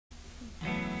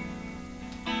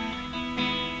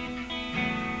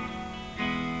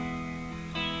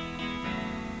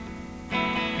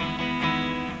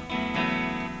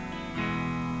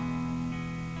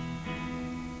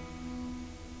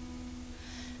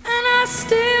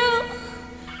still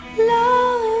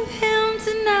love him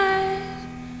tonight.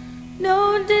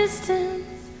 No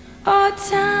distance or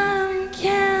time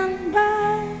can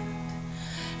bind.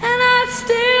 And I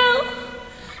still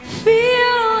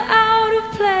feel out of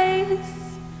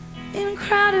place in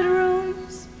crowded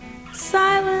rooms,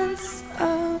 silence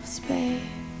of space.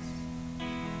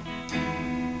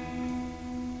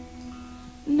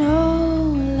 No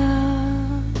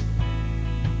love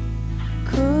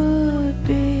could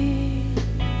be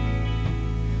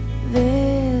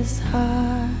this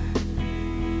hard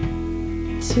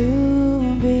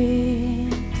to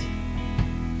beat.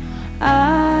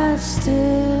 I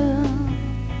still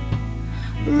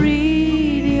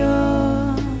read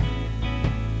your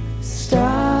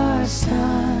star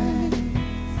signs,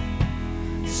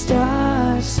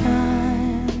 star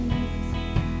signs.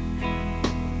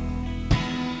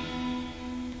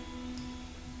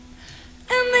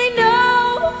 And they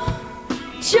know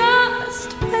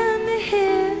just when to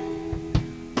hit,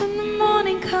 when the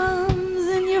morning comes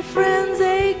and your friends,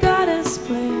 they gotta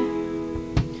split.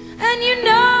 And you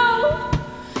know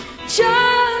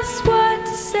just what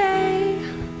to say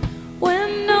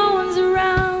when no one's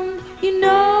around. You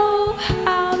know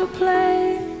how to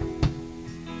play.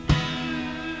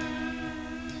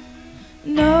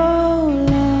 No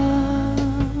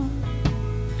love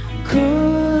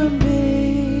could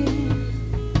be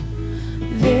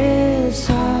this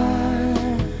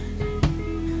hard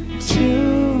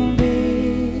to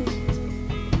beat.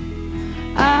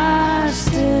 I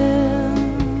still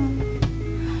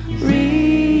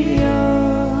read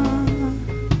your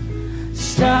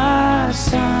star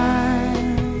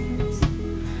signs,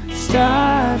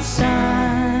 star signs.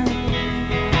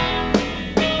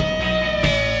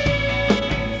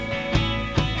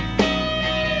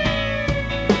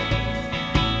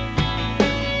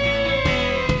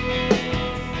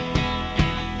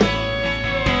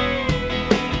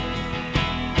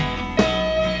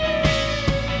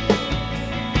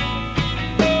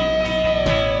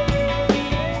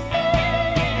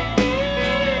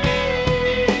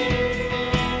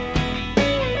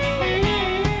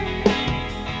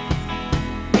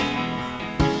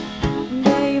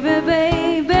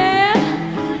 Baby,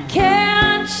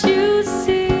 can't you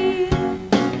see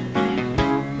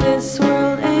this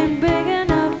world ain't big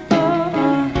enough for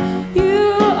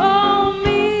you or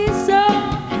me? So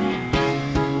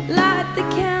light the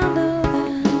candle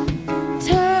and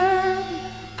turn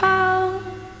out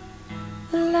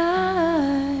the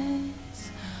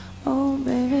lights. Oh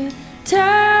baby,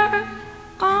 turn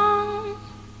on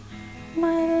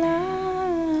my light.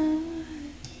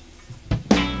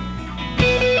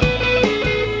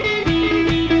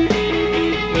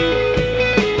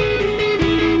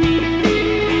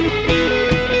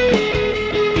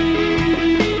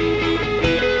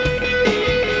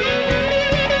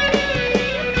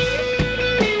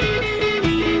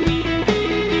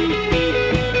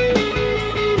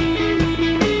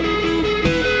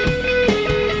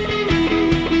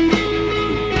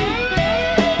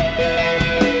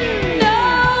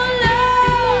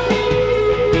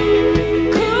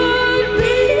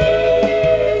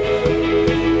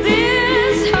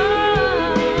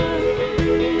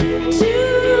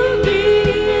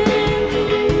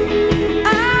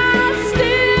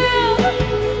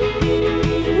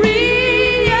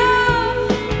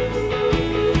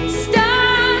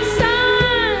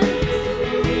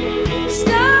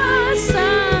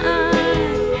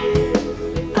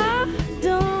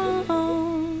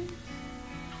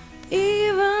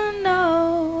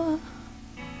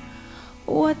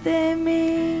 What they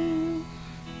mean,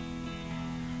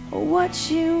 or what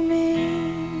you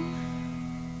mean.